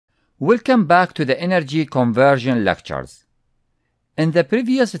Welcome back to the energy conversion lectures. In the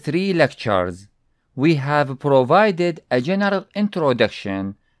previous 3 lectures, we have provided a general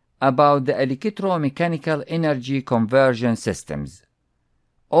introduction about the electromechanical energy conversion systems.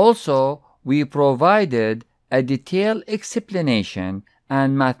 Also, we provided a detailed explanation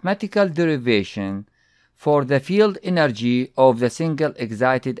and mathematical derivation for the field energy of the single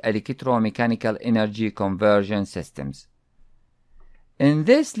excited electromechanical energy conversion systems. In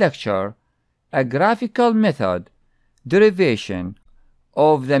this lecture, a graphical method, derivation,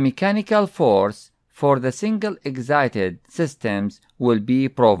 of the mechanical force for the single excited systems will be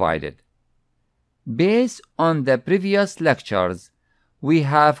provided. Based on the previous lectures, we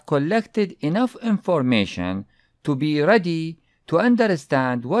have collected enough information to be ready to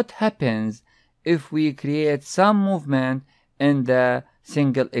understand what happens if we create some movement in the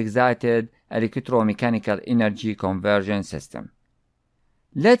single excited electromechanical energy conversion system.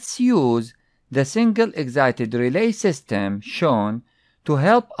 Let's use the single excited relay system shown to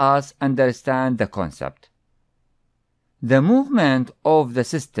help us understand the concept. The movement of the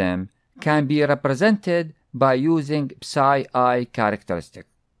system can be represented by using psi-I characteristic.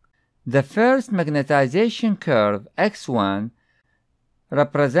 The first magnetization curve x1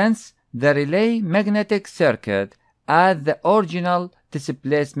 represents the relay magnetic circuit at the original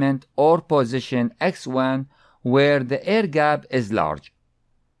displacement or position x1 where the air gap is large.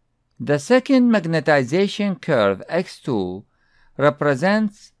 The second magnetization curve x2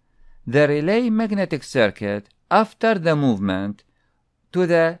 represents the relay magnetic circuit after the movement to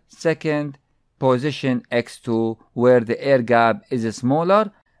the second position x2 where the air gap is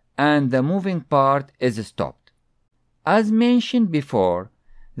smaller and the moving part is stopped. As mentioned before,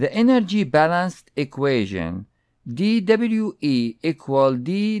 the energy balanced equation dWe equal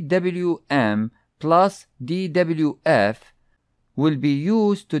dWm plus dWf will be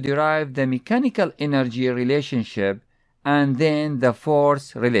used to derive the mechanical energy relationship and then the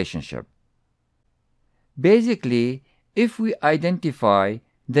force relationship. Basically, if we identify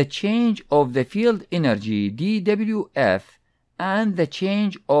the change of the field energy dWf and the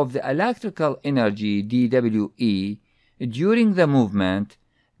change of the electrical energy dWe during the movement,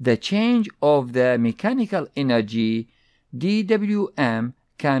 the change of the mechanical energy dWm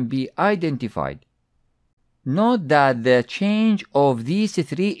can be identified. Note that the change of these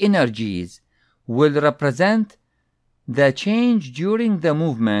 3 energies will represent the change during the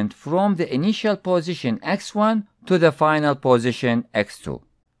movement from the initial position x1 to the final position x2.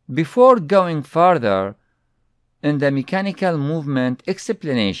 Before going further in the mechanical movement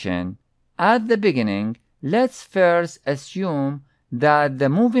explanation, at the beginning, let's first assume that the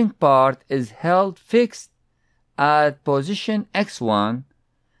moving part is held fixed at position x1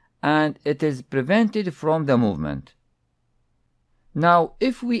 and it is prevented from the movement. Now,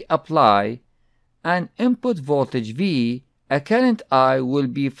 if we apply an input voltage V, a current I will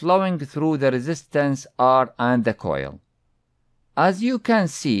be flowing through the resistance R and the coil. As you can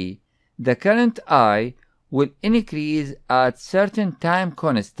see, the current I will increase at certain time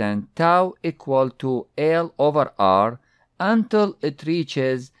constant tau equal to L over R until it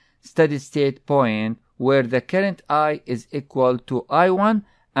reaches steady state point where the current I is equal to I1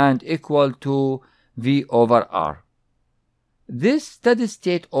 and equal to V over R. This steady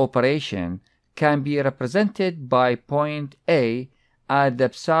state operation can be represented by point A at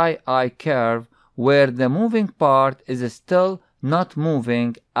the psi-I curve where the moving part is still not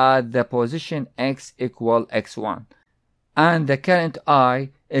moving at the position x equal x1 and the current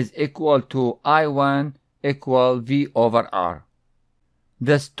I is equal to I1 equal V over R.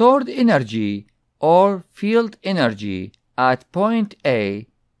 The stored energy or field energy at point A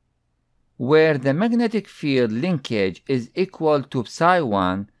where the magnetic field linkage is equal to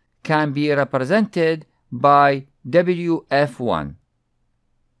psi1 can be represented by Wf1.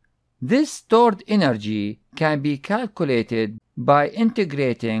 This stored energy can be calculated by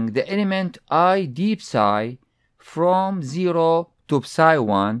integrating the element I d psi from 0 to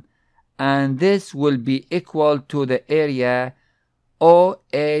psi1, and this will be equal to the area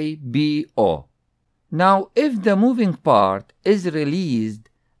OABO. Now, if the moving part is released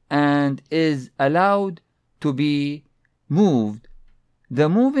and is allowed to be moved, the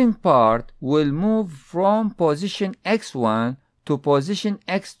moving part will move from position x1 to position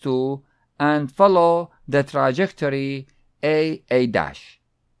x2 and follow the trajectory A'.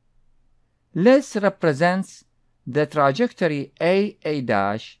 Let's represent the trajectory A'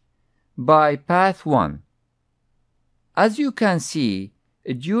 by path 1. As you can see,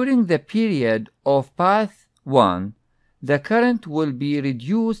 during the period of path 1, the current will be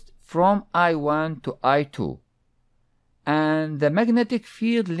reduced from I1 to I2. and the magnetic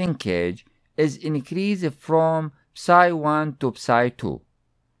field linkage is increased from psi1 to psi2.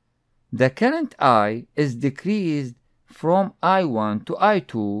 The current I is decreased from I1 to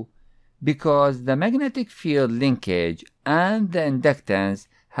I2 because the magnetic field linkage and the inductance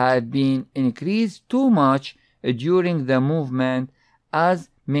had been increased too much during the movement, as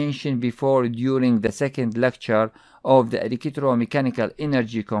mentioned before during the second lecture of the electromechanical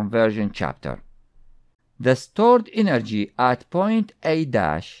energy conversion chapter. The stored energy at point A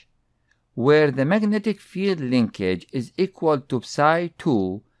dash, where the magnetic field linkage is equal to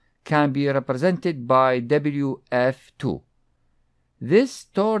psi2, can be represented by Wf2. This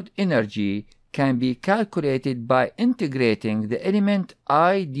stored energy can be calculated by integrating the element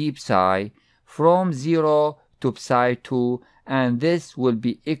I d psi from 0 to psi2, and this will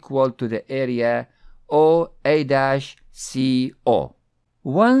be equal to the area OA-CO.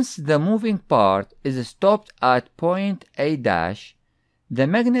 Once the moving part is stopped at point A dash, the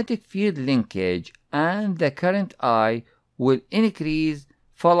magnetic field linkage and the current I will increase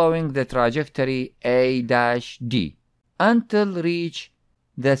following the trajectory A-D until reach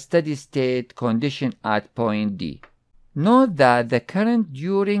the steady state condition at point D. Note that the current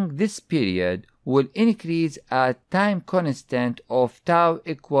during this period will increase at time constant of tau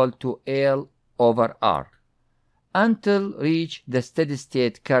equal to L over R until reach the steady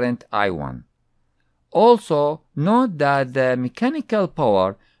state current I1. Also, note that the mechanical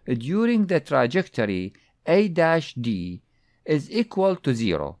power during the trajectory A-D is equal to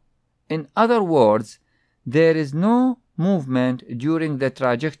 0. In other words, there is no movement during the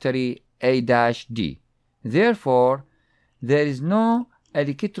trajectory A-D. Therefore, there is no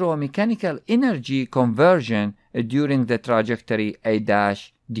electromechanical energy conversion during the trajectory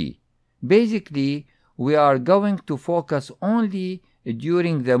A-D. Basically, we are going to focus only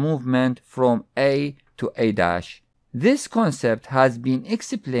during the movement from A to A'. This concept has been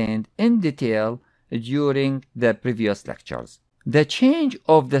explained in detail during the previous lectures. The change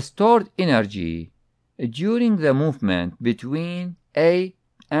of the stored energy during the movement between A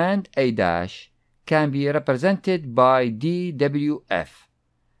and A' can be represented by dWf,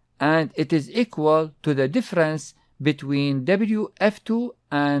 and it is equal to the difference between Wf2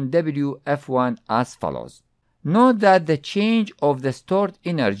 and Wf1 as follows. Note that the change of the stored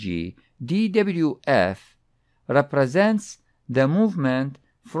energy dWf represents the movement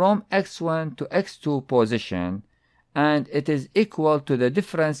from x1 to x2 position, and it is equal to the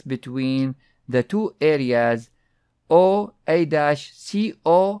difference between the two areas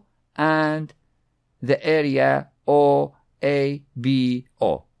OA-CO and the area OABO.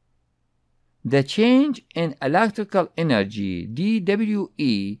 The change in electrical energy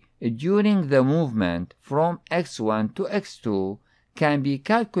dWe during the movement from x1 to x2 can be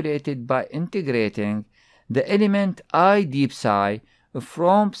calculated by integrating the element I d psi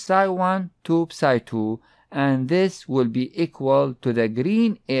from psi1 to psi2, and this will be equal to the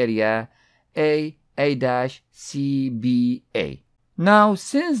green area A'-CBA. Now,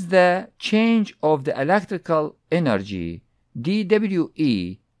 since the change of the electrical energy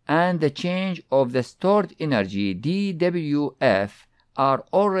dWe and the change of the stored energy dWf are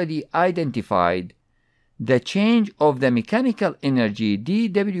already identified, the change of the mechanical energy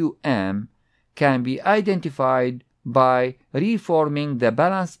dWm can be identified by reforming the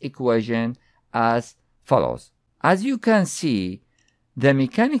balance equation as follows. As you can see, the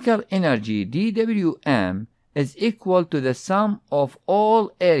mechanical energy dWm is equal to the sum of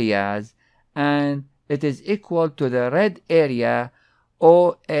all areas, and it is equal to the red area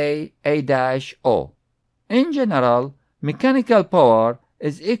OA'-O. In general, mechanical power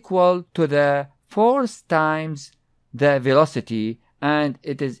is equal to the force times the velocity, and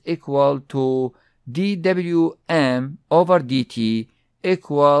it is equal to dWm over dt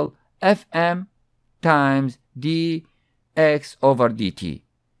equal Fm times dx over dt.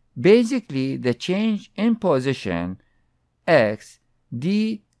 Basically, the change in position x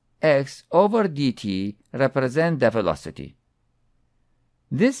dx over dt represent the velocity.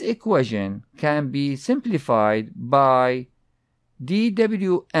 This equation can be simplified by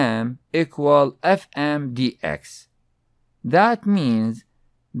dWm equal Fm dx. That means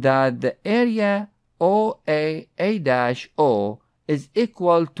that the area OA'-O is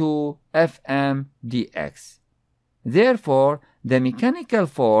equal to Fm dx. Therefore, the mechanical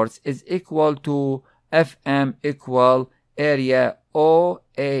force is equal to Fm equal area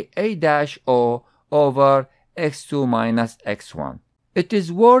OA'-O over x2 minus x1. It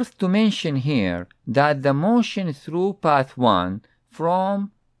is worth to mention here that the motion through path 1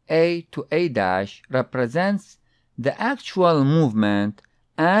 from A to A' represents the actual movement,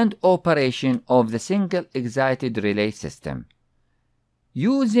 and operation of the single excited relay system.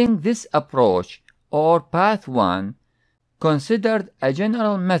 Using this approach, or path 1, considered a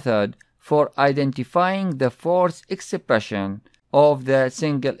general method for identifying the force expression of the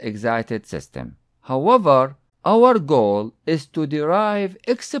single excited system. However, our goal is to derive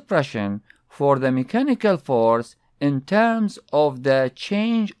expression for the mechanical force in terms of the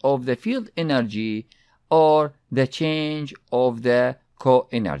change of the field energy or the change of the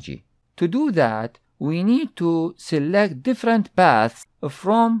co-energy. To do that, we need to select different paths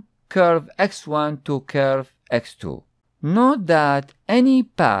from curve x1 to curve x2. Note that any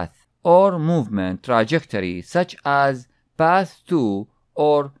path or movement trajectory such as path 2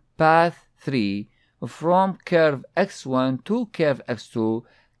 or path 3 from curve x1 to curve x2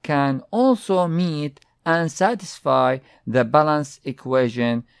 can also meet and satisfy the balance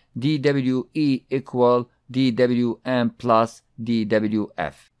equation dWe equal dWm plus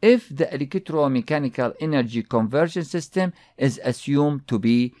dWf if the electromechanical energy conversion system is assumed to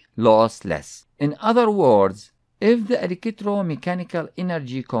be lossless. In other words, if the electromechanical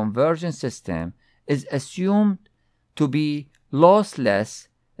energy conversion system is assumed to be lossless,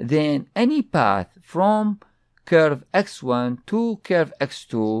 then any path from curve x1 to curve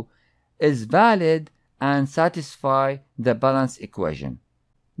x2 is valid and satisfy the balance equation.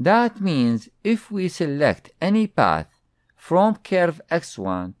 That means if we select any path from curve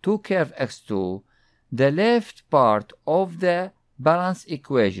x1 to curve x2, the left part of the balance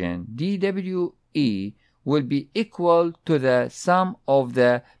equation dWe will be equal to the sum of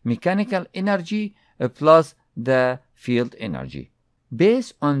the mechanical energy plus the field energy.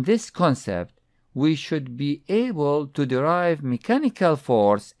 Based on this concept, we should be able to derive mechanical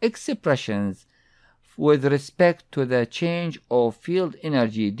force expressions with respect to the change of field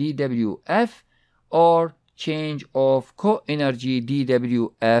energy dWf or change of co-energy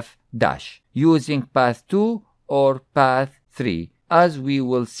dWf dash using path 2 or path 3, as we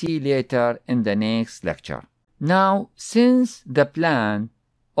will see later in the next lecture. Now, since the plan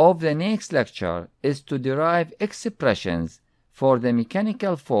of the next lecture is to derive expressions for the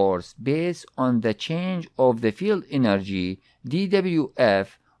mechanical force based on the change of the field energy dWf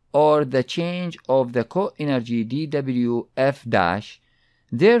or the change of the co-energy dWf dash,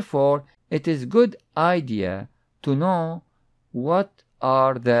 therefore it is a good idea to know what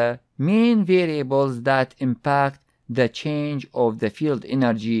are the main variables that impact the change of the field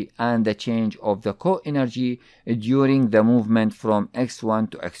energy and the change of the co-energy during the movement from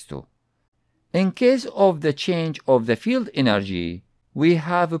x1 to x2. In case of the change of the field energy, we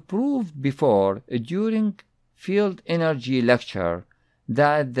have proved before during field energy lecture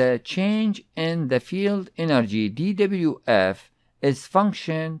that the change in the field energy dWf is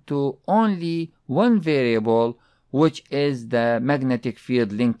function to only one variable, which is the magnetic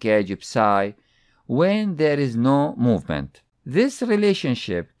field linkage psi, when there is no movement. This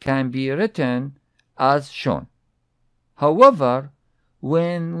relationship can be written as shown. However,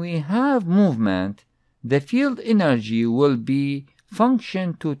 when we have movement, the field energy will be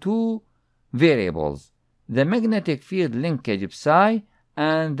function to two variables, the magnetic field linkage psi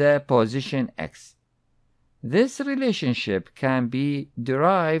and the position x. This relationship can be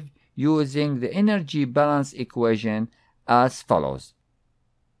derived using the energy balance equation as follows.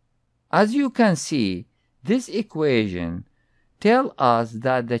 As you can see, this equation tells us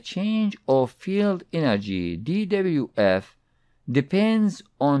that the change of field energy dWf depends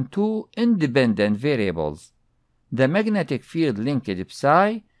on two independent variables, the magnetic field linkage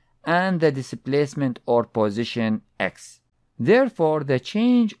psi and the displacement or position x. Therefore, the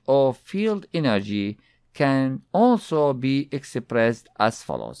change of field energy can also be expressed as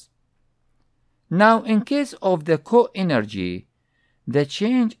follows. Now, in case of the co-energy, the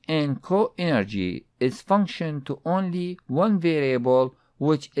change in co-energy is function to only one variable,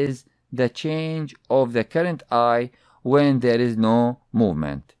 which is the change of the current I when there is no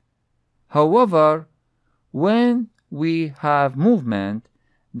movement. However, when we have movement,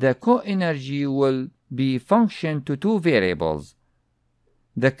 the co-energy will be function to two variables,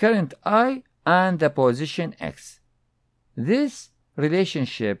 the current I and the position x. This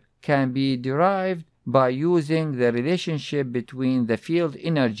relationship can be derived by using the relationship between the field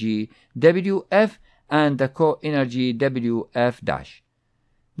energy Wf and the co-energy Wf dash.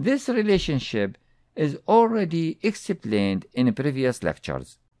 This relationship is already explained in previous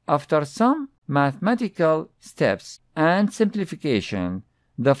lectures. After some mathematical steps and simplification,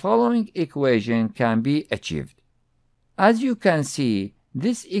 the following equation can be achieved. As you can see,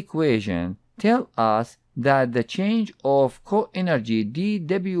 this equation tells us that the change of co-energy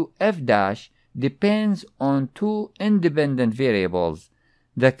dWf dash depends on two independent variables,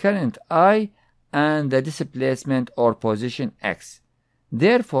 the current I and the displacement or position x.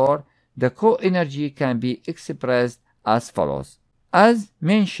 Therefore, the co-energy can be expressed as follows. As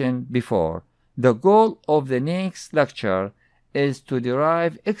mentioned before, the goal of the next lecture is to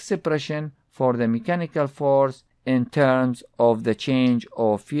derive expression for the mechanical force in terms of the change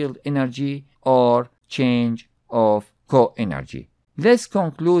of field energy or change of co-energy. Let's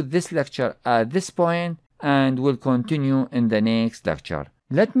conclude this lecture at this point and we'll continue in the next lecture.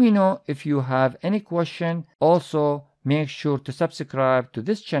 Let me know if you have any question. Also, make sure to subscribe to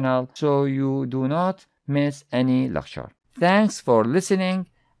this channel so you do not miss any lecture. Thanks for listening.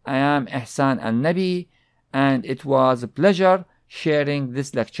 I am Ihsan Al-Nabi and it was a pleasure sharing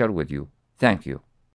this lecture with you. Thank you.